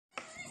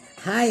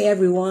Hi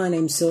everyone!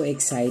 I'm so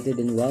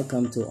excited and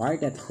welcome to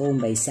Art at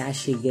Home by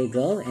Sashi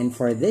Giggle. And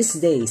for this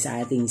day,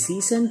 sa ating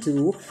Season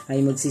 2,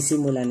 ay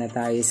magsisimula na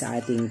tayo sa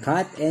ating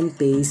cut and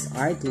paste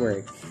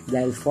artwork.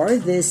 Dahil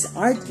for this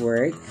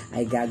artwork,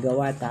 ay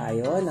gagawa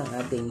tayo ng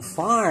ating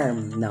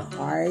farm na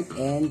art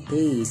and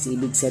paste.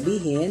 Ibig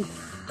sabihin,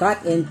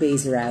 cut and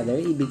paste rather,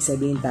 ibig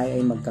sabihin tayo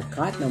ay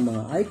magka-cut ng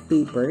mga art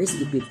papers,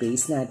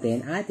 ipipaste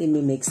natin at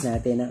imimix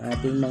natin ang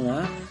ating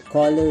mga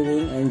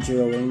coloring and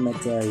drawing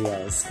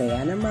materials.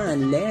 Kaya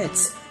naman,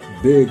 let's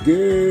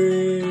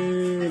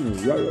begin!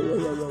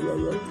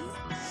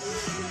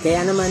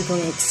 Kaya naman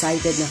kung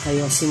excited na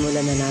kayo,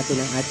 simulan na natin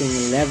ang ating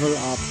level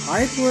up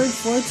artwork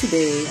for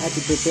today at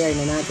i-prepare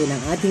na natin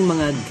ang ating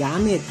mga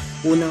gamit.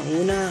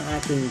 Unang-una ang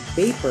ating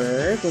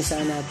paper kung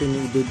saan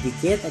natin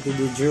i-didikit at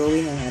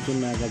i-drawing ang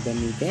ating mga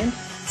gagamitin.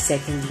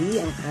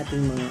 Secondly, ang ating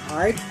mga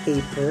art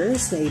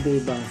papers na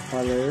iba-ibang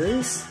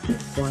colors.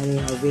 Kung ano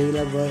yung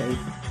available ay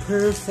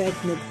perfect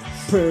na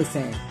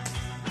perfect.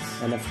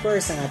 And of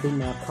course, ang ating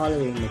mga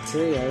coloring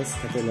materials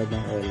katulad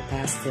ng oil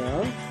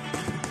pastel,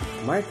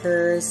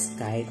 markers,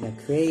 kahit na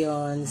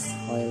crayons,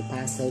 oil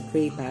pastel,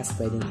 cray pass,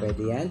 pwede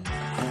yan.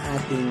 Ang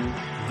ating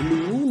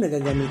glue na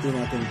gagamitin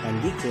natin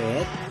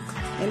pandikit.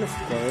 And of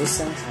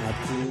course, ang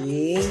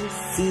ating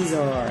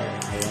scissor.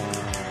 Ayan.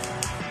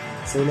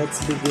 So, let's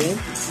begin.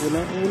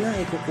 Unang-una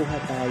ay kukuha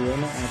tayo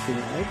ng ating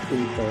art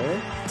paper.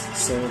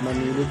 So,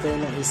 mamili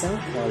tayo ng isang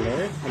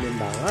color.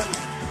 Halimbawa,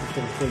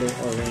 itong kulay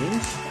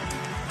orange.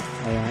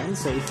 Ayan.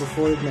 So,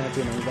 ipo-fold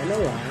natin ang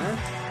dalawa.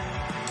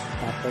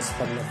 Tapos,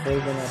 pag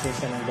na-fold na natin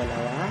siya ng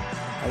dalawa,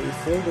 ay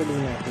i-fold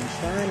ulit natin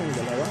siya ng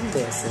dalawang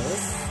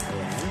beses.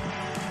 Ayan.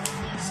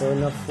 So,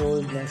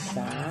 na-fold na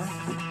siya.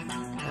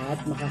 At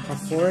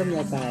makaka-form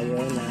na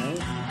tayo ng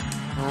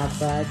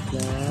apat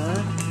na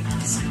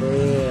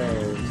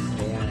squares.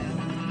 Ayan.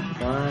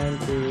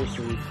 1, 2,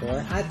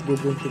 3, 4. At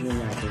bubuntingin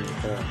natin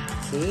ito.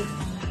 Okay?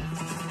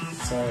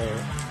 So,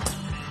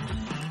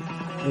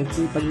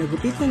 pag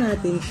nagupit na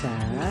natin siya,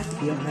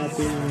 yung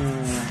ating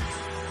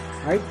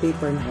art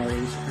paper na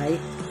orange ay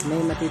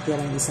may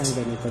matitirang isang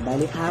ganito.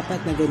 Bali,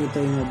 apat na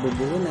ganito yung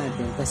mabubuo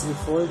natin. Tapos,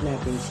 i-fold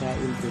natin siya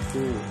into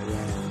 2.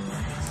 Ayan.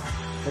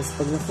 Tapos,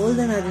 pag na-fold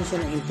na natin siya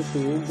ng into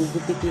 2,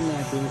 gugupitin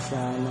natin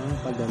siya ng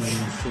pag-ganon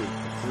na shape.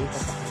 Okay?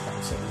 Papakita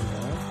ko sa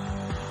inyo.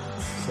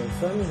 So,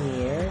 from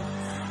here,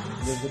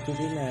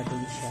 gugupitin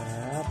natin siya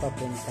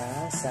papunta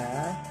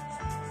sa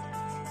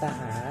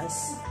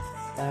taas.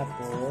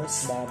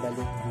 Tapos,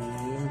 babalik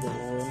din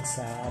doon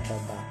sa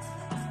baba.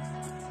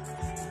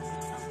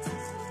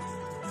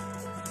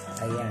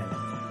 Ayan.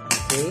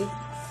 Okay?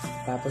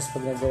 Tapos,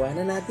 pag nagawa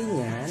na natin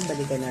yan,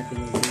 balikan natin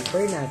yung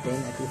paper natin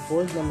at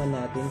i-fold naman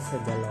natin sa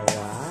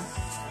dalawa.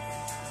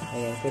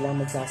 Ayan.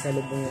 Kailangan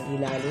magsasalubong yung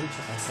ilalim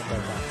tsaka sa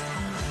baba.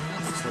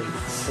 So,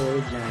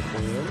 i-fold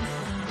natin.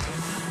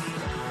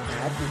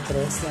 At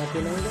i-press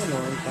natin ang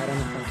ganon para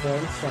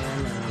makaform siya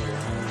ng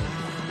line.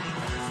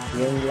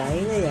 Yung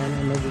line na yan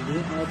ang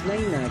magiging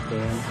outline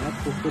natin at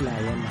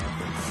kukulayan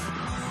natin.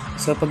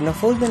 So, pag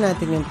na-fold na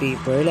natin yung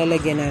paper,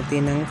 lalagyan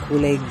natin ng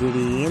kulay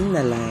green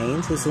na line.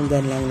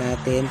 Susundan lang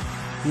natin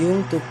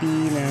yung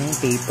tupi ng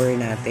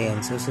paper natin.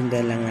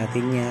 Susundan lang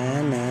natin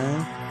yan ng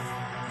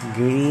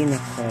green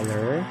na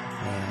color.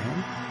 Ayan.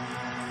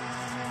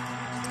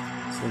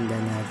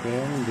 Sundan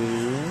natin,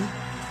 green.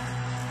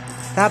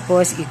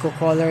 Tapos,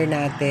 i-color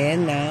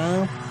natin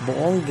ng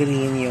buong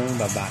green yung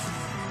baba.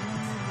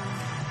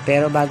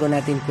 Pero bago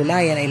natin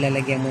kulayan, ay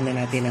lalagyan muna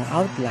natin ng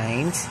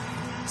outlines.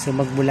 So,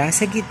 magmula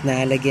sa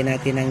gitna, lagyan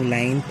natin ng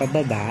line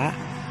pababa.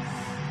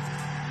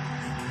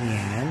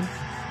 Ayan.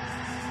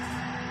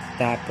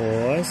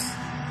 Tapos,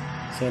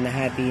 so,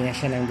 nahati na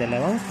siya ng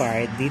dalawang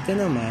part. Dito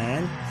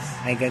naman,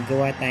 ay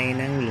gagawa tayo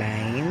ng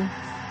line.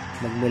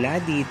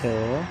 Magmula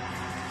dito,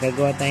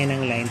 gagawa tayo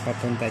ng line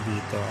papunta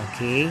dito.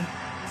 Okay?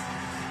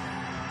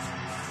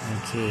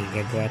 Okay,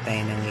 gagawa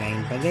tayo ng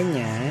line pa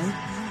ganyan.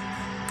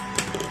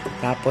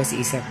 Tapos,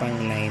 isa pang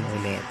line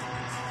ulit.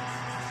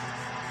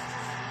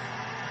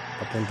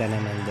 Papunta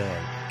naman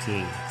doon.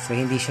 Okay. So,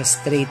 hindi siya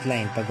straight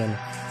line. Pag ano.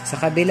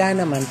 Sa kabila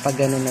naman, pag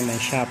ano naman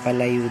siya,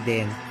 palayo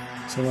din.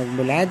 So,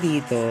 magmula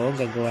dito,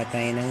 gagawa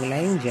tayo ng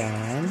line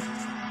dyan.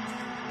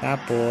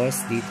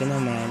 Tapos, dito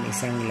naman,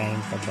 isang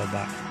line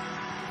pababa.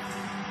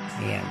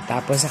 Ayan.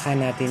 Tapos, saka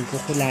natin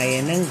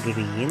kukulayan ng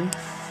green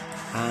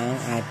ang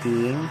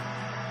ating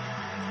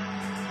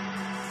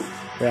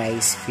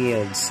rice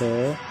field.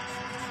 So,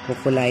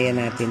 kukulayan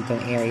natin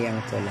tong area ang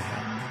to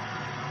lahat.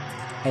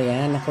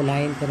 Ayan,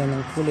 nakulayan ko na ng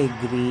kulay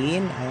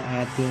green ang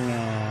ating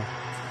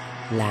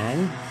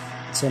land.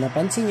 So,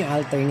 napansin nyo,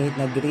 alternate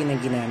na green ang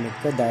ginamit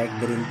ko. Dark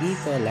green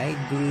dito, light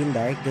green,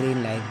 dark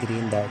green, light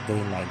green, dark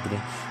green, light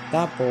green.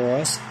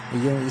 Tapos,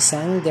 yung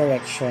isang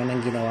direction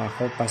ang ginawa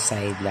ko,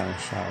 pa-side lang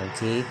siya,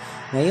 okay?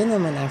 Ngayon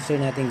naman, after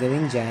natin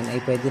gawin dyan, ay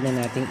pwede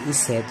na nating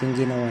iset yung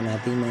ginawa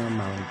natin mga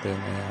mountain.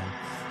 Ayan.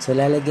 So,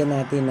 lalagyan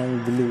natin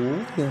ng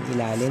blue, yung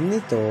ilalim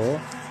nito,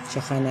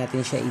 tsaka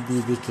natin siya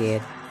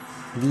ididikit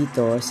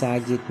dito sa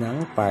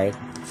gitnang part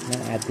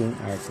ng ating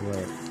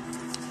artwork.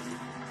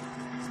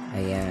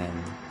 Ayan.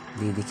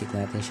 Didikit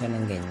natin siya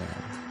ng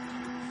ganyan.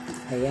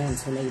 Ayan,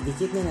 so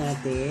naidikit na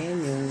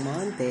natin yung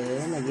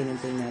mountain na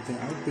ginantay natin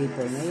art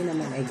paper. Ngayon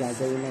naman ay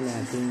gagawin na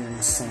natin yung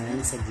sun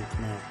sa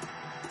gitna.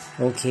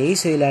 Okay,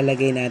 so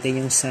ilalagay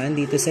natin yung sun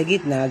dito sa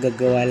gitna.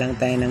 Gagawa lang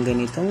tayo ng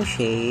ganitong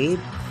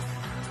shape.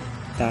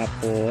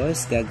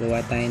 Tapos,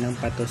 gagawa tayo ng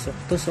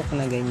patusok-tusok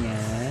na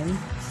ganyan.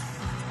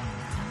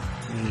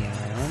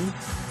 Ayan.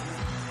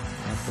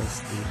 Tapos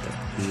dito.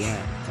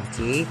 Ayan.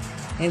 Okay.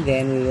 And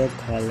then, we will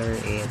color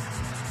it.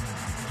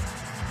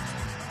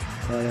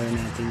 Color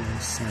natin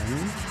yung sun.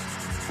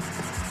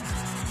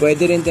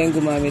 Pwede rin tayong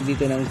gumamit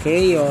dito ng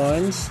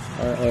crayons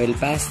or oil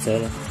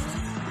pastel.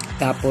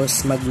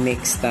 Tapos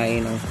mag-mix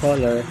tayo ng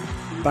color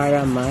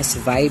para mas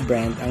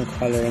vibrant ang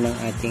color ng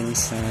ating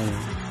sun.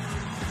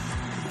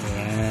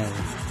 Ayan.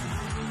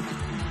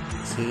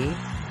 Okay.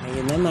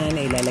 Ngayon naman,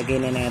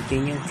 ilalagay na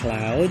natin yung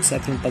clouds.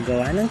 At yung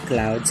paggawa ng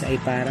clouds ay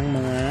parang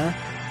mga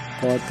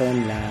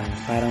cotton lang.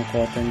 Parang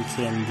cotton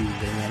candy.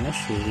 Ganyan na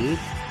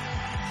shape.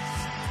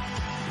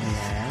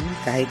 Ayan.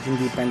 Kahit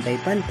hindi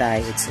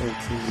pantay-pantay, it's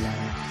okay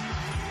lang.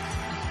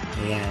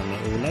 Ayan,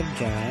 may ulap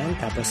dyan.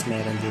 Tapos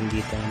meron din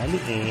ditong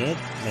maliit.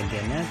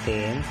 Lagyan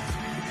natin.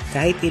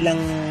 Kahit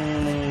ilang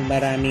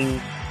maraming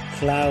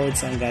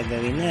clouds ang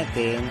gagawin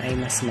natin, ay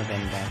mas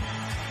maganda.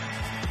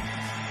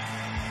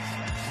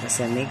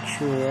 Basta make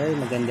sure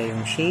maganda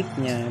yung shape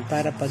niya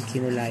para pag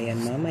kinulayan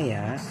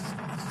mamaya.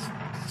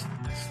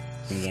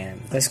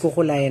 Ayan. Tapos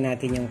kukulayan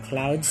natin yung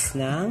clouds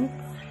ng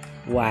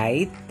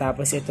white.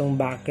 Tapos itong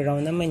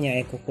background naman niya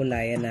ay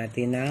kukulayan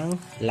natin ng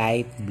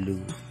light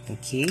blue.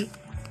 Okay?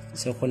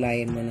 So,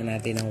 kulayan muna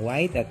natin ng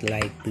white at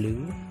light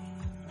blue.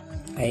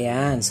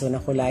 Ayan. So,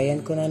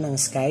 nakulayan ko na ng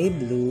sky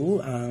blue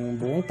ang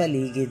buong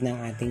paligid ng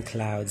ating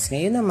clouds.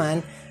 Ngayon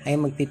naman ay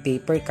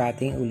magpi-paper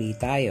cutting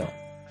ulit tayo.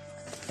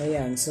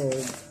 Ayan. So,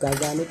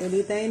 gagamit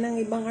ulit tayo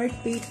ng ibang art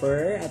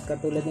paper at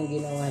katulad ng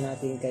ginawa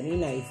natin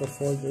kanina,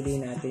 i-fold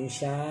ulit natin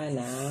siya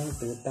ng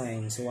 2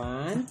 times.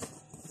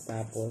 1,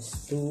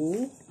 tapos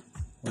 2,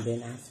 and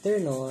then after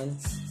nun,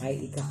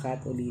 ay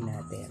ika-cut uli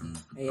natin.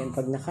 Ayan,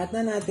 pag na-cut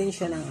na natin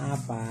siya ng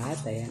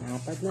 4, ayan,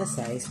 4 na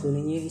size,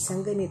 kunin nyo yung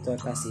isang ganito,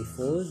 tapos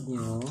i-fold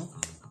nyo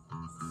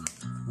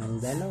ng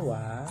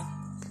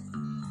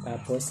 2,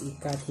 tapos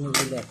i-cut nyo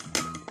ulit.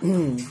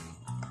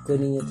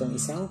 Kunin nyo itong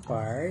isang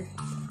part,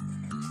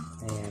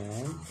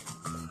 ayan,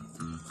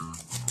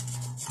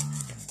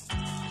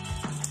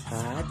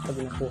 at pag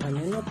nakuha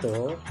nyo na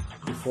to,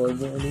 i-fold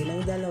nyo uli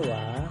ng 2,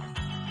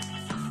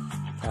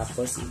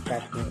 tapos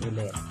i-cut nyo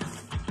ulit.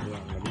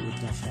 Ayan, maliit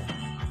na siya.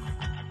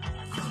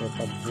 So,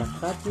 pag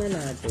na-cut na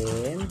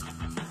natin,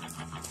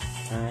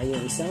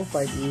 yung isang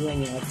part, iwan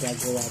nyo at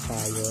gagawa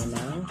tayo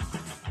ng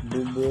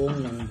bubong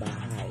ng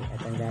bahay.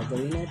 At ang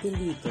gagawin natin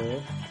dito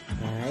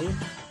ay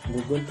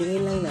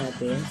guguntingin lang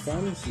natin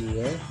from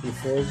here,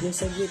 i-fold nyo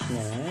sa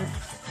gitna.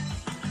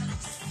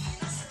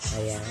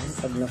 Ayan,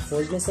 pag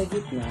na-fold na sa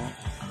gitna,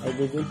 ay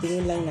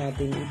guguntingin lang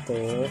natin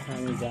ito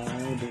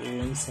hanggang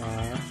doon sa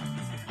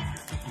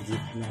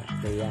gitna.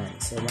 Ayan.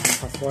 So,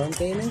 makaka-form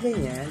kayo ng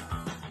ganyan.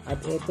 At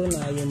ito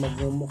na yung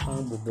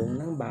magmumukhang bubong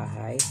ng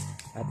bahay.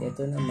 At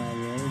ito naman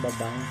yung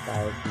babang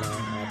part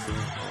ng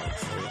ating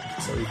house. Ayan.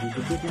 So,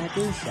 ididikit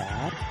natin siya.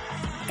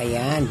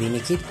 Ayan.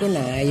 Dinikit ko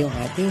na yung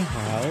ating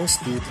house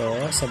dito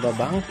sa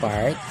babang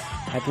part.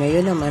 At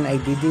ngayon naman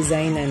ay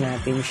didesign na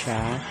natin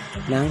siya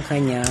ng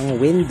kanyang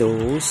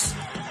windows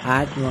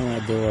at mga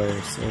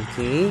doors.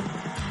 Okay?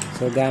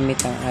 So, gamit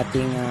ang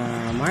ating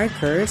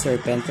markers or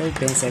pencil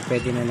pens ay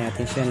pwede na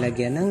natin siyang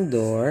lagyan ng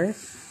door.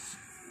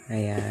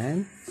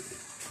 Ayan.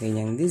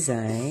 Ganyang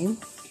design.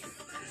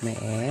 May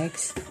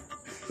X.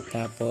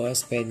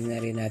 Tapos, pwede na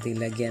rin natin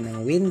lagyan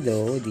ng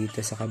window dito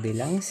sa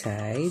kabilang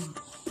side.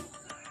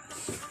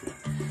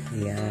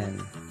 Ayan.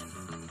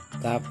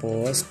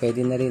 Tapos,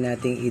 pwede na rin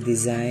natin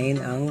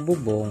i-design ang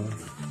bubong.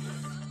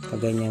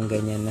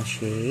 Ganyan-ganyan na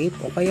shape.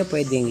 O kaya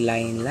pwedeng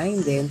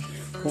line-line din.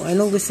 Kung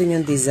anong gusto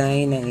nyong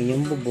design ng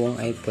inyong bubong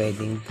ay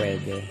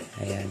pwedeng-pwede.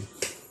 Ayan.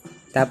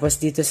 Tapos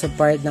dito sa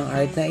part ng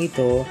art na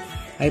ito,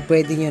 ay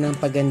pwede nyo nang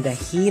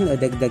pagandahin o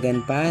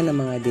dagdagan pa ng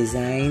mga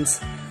designs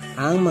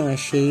ang mga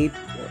shape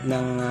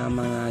ng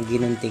mga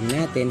ginunting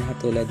natin.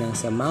 Katulad ng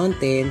sa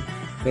mountain,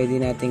 pwede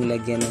nating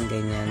lagyan ng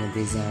ganyan na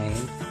design.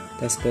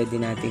 Tapos pwede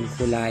nating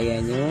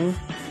kulayan yung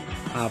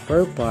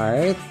upper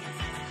part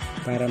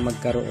para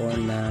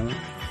magkaroon ng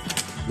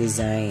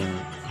design.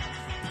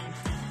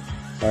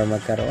 Or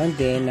magkaroon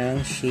din ng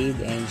shade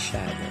and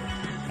shadow.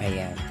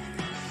 Ayan.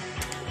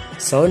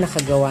 So,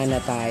 nakagawa na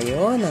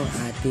tayo ng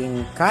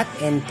ating cut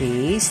and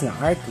paste na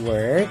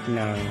artwork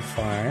ng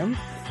farm.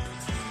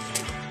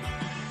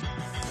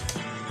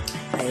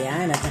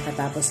 Ayan, at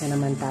nakatapos na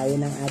naman tayo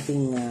ng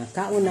ating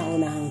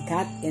kauna-unahang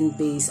cut and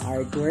paste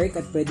artwork.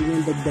 At pwede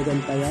nyo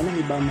dagdagan pa yan ng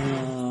ibang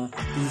mga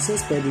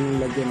pieces. Pwede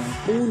nyo lagyan ng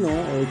puno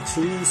or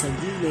tree sa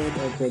gilid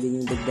or pwede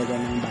nyo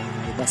dagdagan ng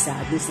bahay. Basta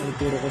at least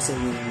naituro ko sa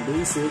inyo yung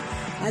basic.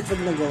 At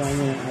pag nagawa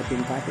nyo ng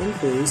ating cut and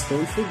paste,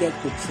 don't forget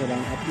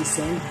picturean at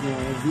isend nyo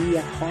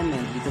via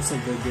comment dito sa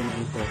video na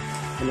ito.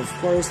 And of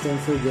course, don't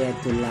forget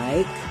to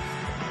like,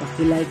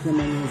 Paki-like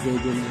naman yung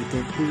video na ito,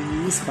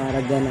 please,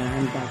 para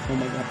ganahan pa ako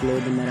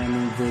mag-upload ng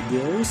maraming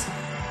videos.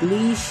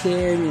 Please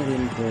share nyo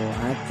rin po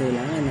at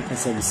kailangan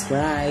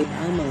nakasubscribe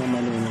ang mga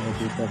manunood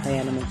dito.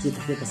 Kaya naman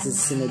kita-kita sa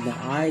susunod na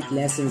art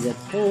lessons at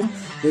home.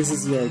 This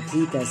is your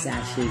Tita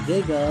Sashi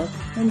Giggle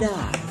and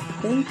I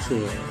thank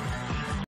you.